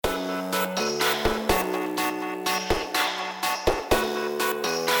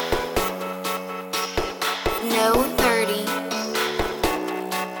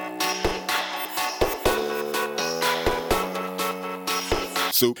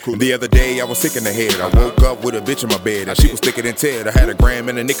soupkoola. The other day I was sick in the head. I woke up with a bitch in my bed and she was thicker than Ted. I had a gram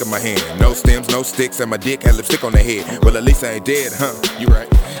and a nick in my hand. No stems, no sticks, and my dick had lipstick on the head. Well, at least I ain't dead, huh? You right.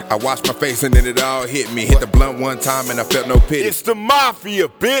 I washed my face and then it all hit me. Hit the blunt one time and I felt no pity. It's the mafia,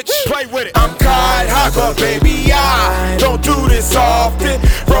 bitch. Play with it. I'm Clyde high, but baby, I don't do this often.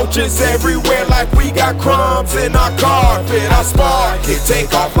 Roaches everywhere like we got crumbs in our carpet. I spark it,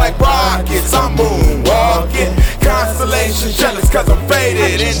 take off like rockets. I'm moonwalking. Constellations jealous cause I'm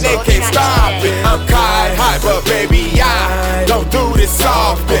faded and they can't stop it. I'm Clyde high, but baby, I don't do this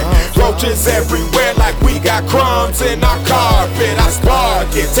often. Roaches everywhere like we got crumbs in our carpet. I spark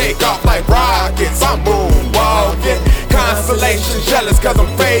it, take off like rockets. I'm moonwalking. Constellations jealous cause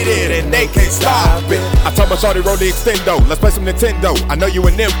I'm faded and they can't stop it. I told my shorty roll the extendo, let's play some Nintendo. I know you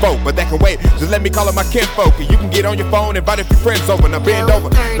an info, but that can wait. Just let me call up my kinfolk and you can get on your phone, invite a few friends over. Now bend over,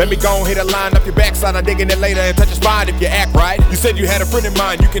 let me go and hit a line up your backside. I'm digging it later and touch your spine if you act right. You said you had a friend of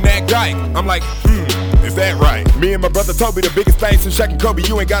mine, you can act right. I'm like, is that right? Me and my brother told me the biggest thing since Shaq and Kobe.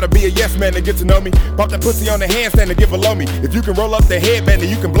 You ain't gotta be a yes man to get to know me. Pop that pussy on the handstand and get below me. If you can roll up the headband, then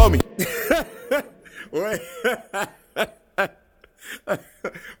you can blow me. Wait.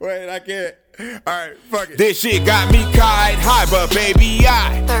 Wait, I can't. Alright, fuck it. This shit got me kite high, but baby,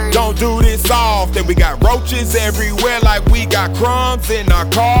 I don't do this often. We got roaches everywhere like we got crumbs in our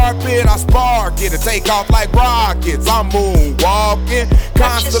carpet. I spark it and take off like rockets. I'm moonwalking.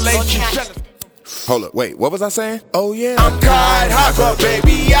 Constellation. Hold up, wait, what was I saying? Oh yeah. I'm Clyde high, but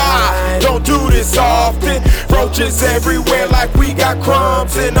baby, I don't do this often. Roaches everywhere like we got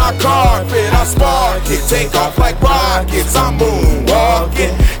crumbs in our carpet. I spark it, take off like rockets. I'm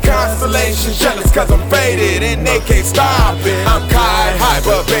moonwalking. Constellations jealous cause I'm faded and they can't stop it. I'm Clyde high,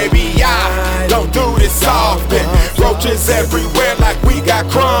 but baby, I don't do this often. Roaches everywhere like we got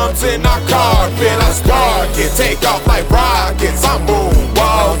crumbs in our carpet. I spark it, take off like rockets. I'm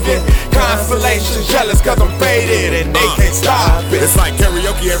moonwalking. Constellations jealous cause I'm faded and they can't stop it. It's like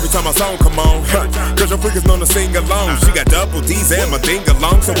karaoke every time my song come on. Cause your freak is known to sing along. She got double D's and my ding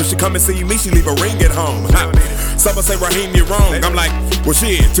along. So when she come and see me, she leave a ring at home. Someone say Raheem, you're wrong. I'm like, well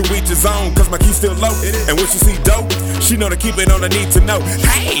shit, to each his own. Cause my key's still low. And when she see dope, she know to keep it on the need to know.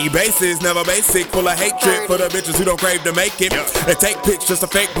 Hey, basis, never basic. Full of hatred for the bitches who don't crave to make it. And take pics, just a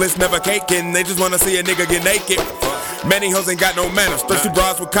fake bliss, never caking. They just wanna see a nigga get naked. Many hoes ain't got no manners. Thirsty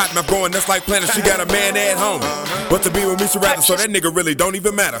bras with cotton mouth going that's like planets. She got a man at home, but to be with me she rather. So that nigga really don't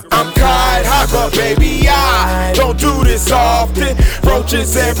even matter. I'm Clyde high, but baby, I don't do this often.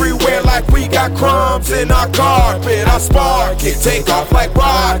 Roaches everywhere like we got crumbs in our carpet. I spark it, take off like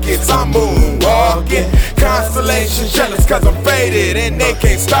rockets. I'm moonwalking. Constellations jealous cause I'm faded and they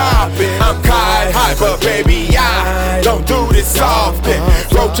can't stop it. I'm Clyde high, but baby, I don't do this often.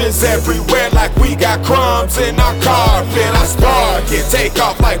 Roaches everywhere like we got crumbs in our carpet. I spark it, take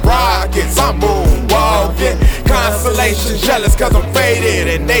off like rockets. I'm moonwalking. Constellations jealous cause I'm faded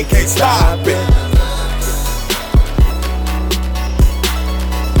and they can't stop it.